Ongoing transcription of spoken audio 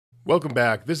Welcome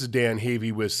back. This is Dan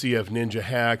Havey with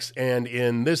CFninjaHacks, and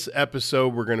in this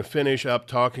episode we're going to finish up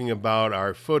talking about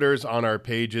our footers on our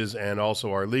pages and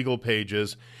also our legal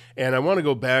pages. And I want to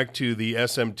go back to the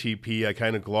SMTP. I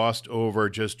kind of glossed over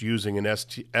just using an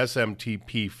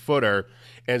SMTP footer.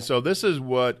 And so this is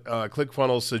what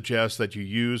ClickFunnels suggests that you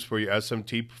use for your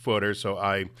SMTP footer. So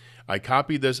I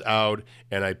copied this out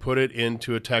and I put it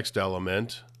into a text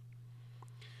element.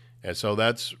 And so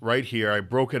that's right here. I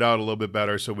broke it out a little bit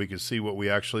better so we can see what we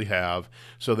actually have.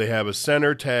 So they have a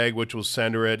center tag, which will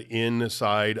center it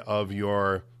inside of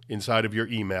your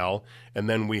email. And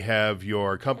then we have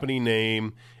your company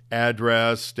name,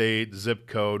 address, state, zip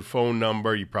code, phone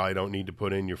number. You probably don't need to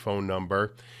put in your phone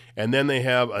number. And then they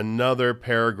have another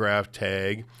paragraph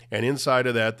tag. And inside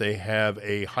of that, they have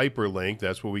a hyperlink.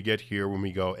 That's what we get here when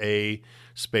we go A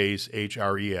space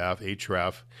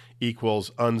href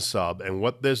equals unsub. And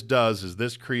what this does is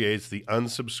this creates the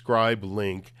unsubscribe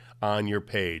link on your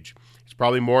page. It's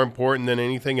probably more important than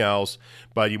anything else,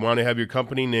 but you want to have your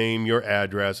company name, your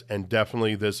address, and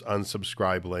definitely this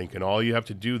unsubscribe link. And all you have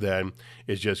to do then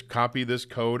is just copy this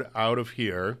code out of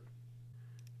here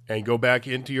and go back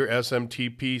into your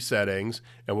SMTP settings,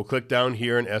 and we'll click down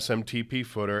here in SMTP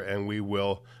footer and we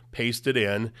will paste it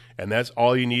in, and that's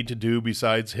all you need to do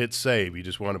besides hit save. You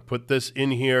just want to put this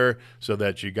in here so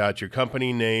that you got your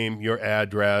company name, your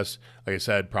address. Like I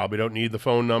said, probably don't need the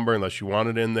phone number unless you want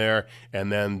it in there.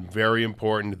 And then very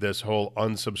important, this whole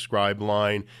unsubscribe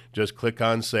line, just click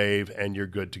on save and you're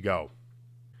good to go.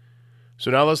 So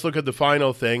now let's look at the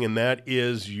final thing, and that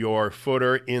is your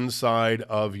footer inside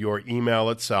of your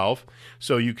email itself.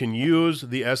 So you can use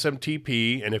the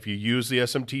SMTP, and if you use the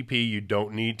SMTP, you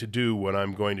don't need to do what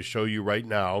I'm going to show you right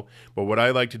now. But what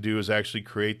I like to do is actually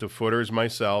create the footers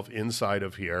myself inside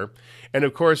of here. And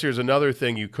of course, here's another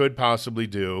thing you could possibly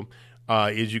do.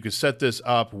 Is you could set this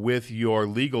up with your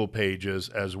legal pages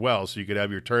as well. So you could have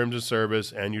your terms of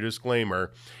service and your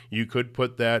disclaimer. You could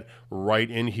put that right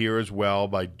in here as well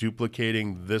by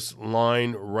duplicating this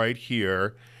line right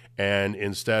here. And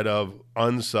instead of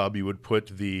unsub, you would put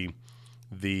the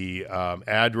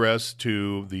address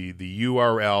to the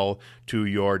URL to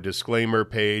your disclaimer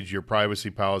page, your privacy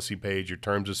policy page, your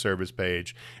terms of service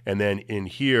page, and then in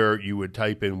here you would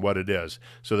type in what it is.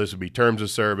 So this would be terms of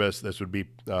service, this would be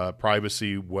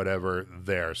privacy, whatever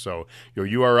there. So your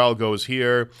URL goes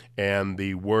here and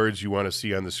the words you want to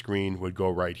see on the screen would go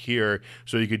right here.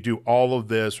 So you could do all of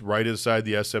this right inside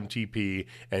the SMTP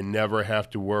and never have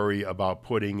to worry about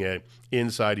putting it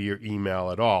inside of your email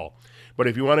at all. But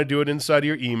if you want to do it inside of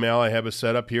your email, I have it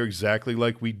set up here exactly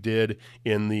like we did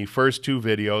in the first two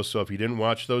videos. So if you didn't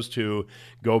watch those two,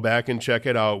 go back and check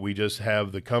it out. We just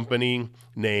have the company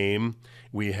name.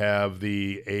 We have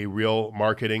a real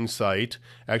marketing site.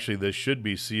 Actually, this should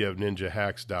be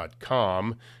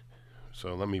CFninjaHacks.com.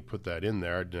 So let me put that in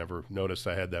there. I never noticed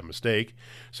I had that mistake.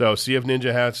 So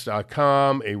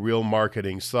CFninjaHacks.com, a real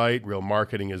marketing site. Real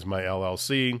Marketing is my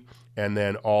LLC. And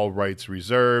then all rights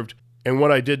reserved. And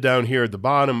what I did down here at the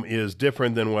bottom is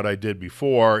different than what I did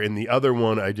before. In the other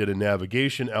one, I did a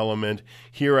navigation element.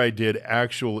 Here I did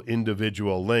actual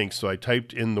individual links. So I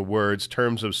typed in the words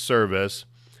terms of service,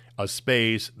 a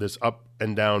space, this up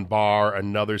and down bar,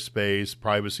 another space,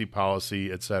 privacy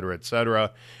policy,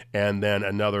 etc., and then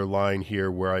another line here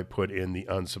where I put in the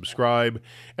unsubscribe.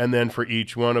 And then for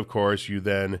each one, of course, you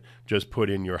then just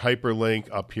put in your hyperlink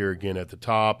up here again at the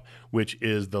top, which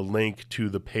is the link to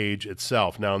the page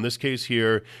itself. Now, in this case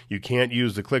here, you can't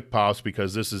use the click pops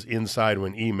because this is inside of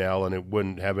an email and it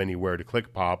wouldn't have anywhere to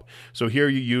click pop. So here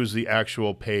you use the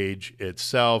actual page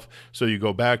itself. So you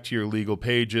go back to your legal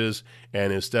pages,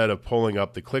 and instead of pulling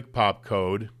up the click pop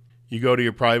code, you go to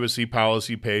your privacy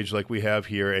policy page like we have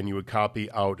here, and you would copy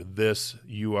out this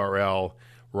URL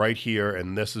right here,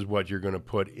 and this is what you're going to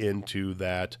put into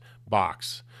that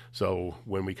box. So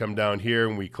when we come down here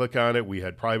and we click on it, we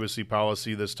had privacy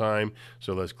policy this time.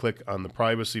 So let's click on the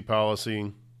privacy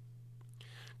policy,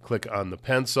 click on the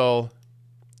pencil,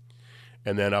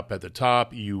 and then up at the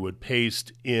top, you would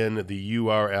paste in the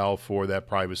URL for that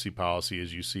privacy policy.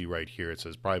 As you see right here, it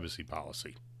says privacy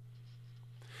policy.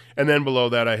 And then below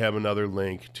that, I have another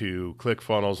link to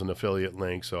ClickFunnels, an affiliate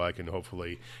link, so I can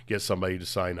hopefully get somebody to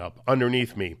sign up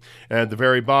underneath me. And at the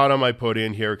very bottom, I put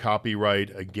in here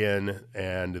copyright again,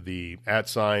 and the @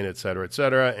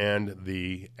 etc., and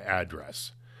the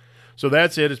address. So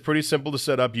that's it. It's pretty simple to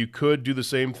set up. You could do the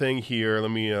same thing here. Let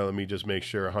me just make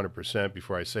sure 100%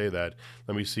 before I say that.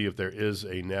 Let me see if there is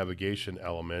a navigation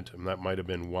element, and that might have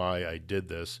been why I did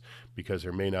this, because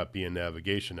there may not be a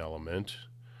navigation element.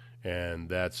 and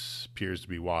that appears to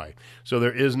be why. So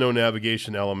there is no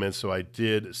navigation element, so I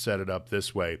did set it up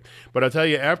this way. But I'll tell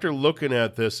you, after looking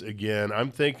at this again,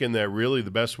 I'm thinking that really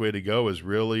the best way to go is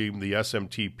really the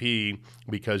SMTP,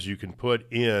 because you can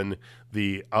put in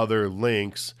the other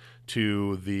links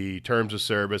to the terms of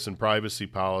service and privacy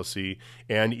policy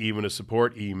and even a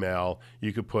support email.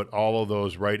 You could put all of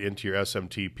those right into your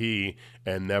SMTP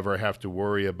and never have to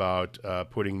worry about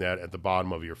putting that at the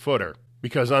bottom of your footer.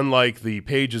 Because unlike the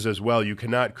pages as well, you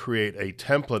cannot create a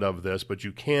template of this, but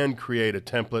you can create a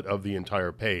template of the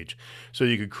entire page. So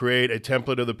you could create a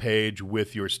template of the page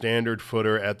with your standard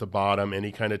footer at the bottom,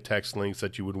 any kind of text links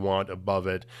that you would want above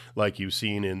it, like you've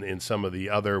seen in some of the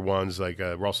other ones, like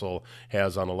Russell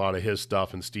has on a lot of his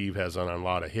stuff and Steve has on a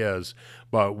lot of his.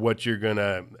 But what you're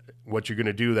gonna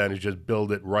do then is just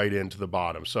build it right into the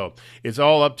bottom. So it's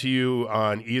all up to you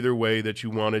on either way that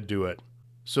you want to do it.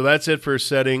 So that's it for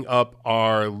setting up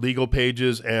our legal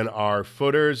pages and our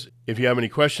footers. If you have any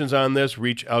questions on this,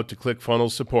 reach out to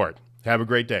ClickFunnels support. Have a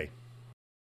great day.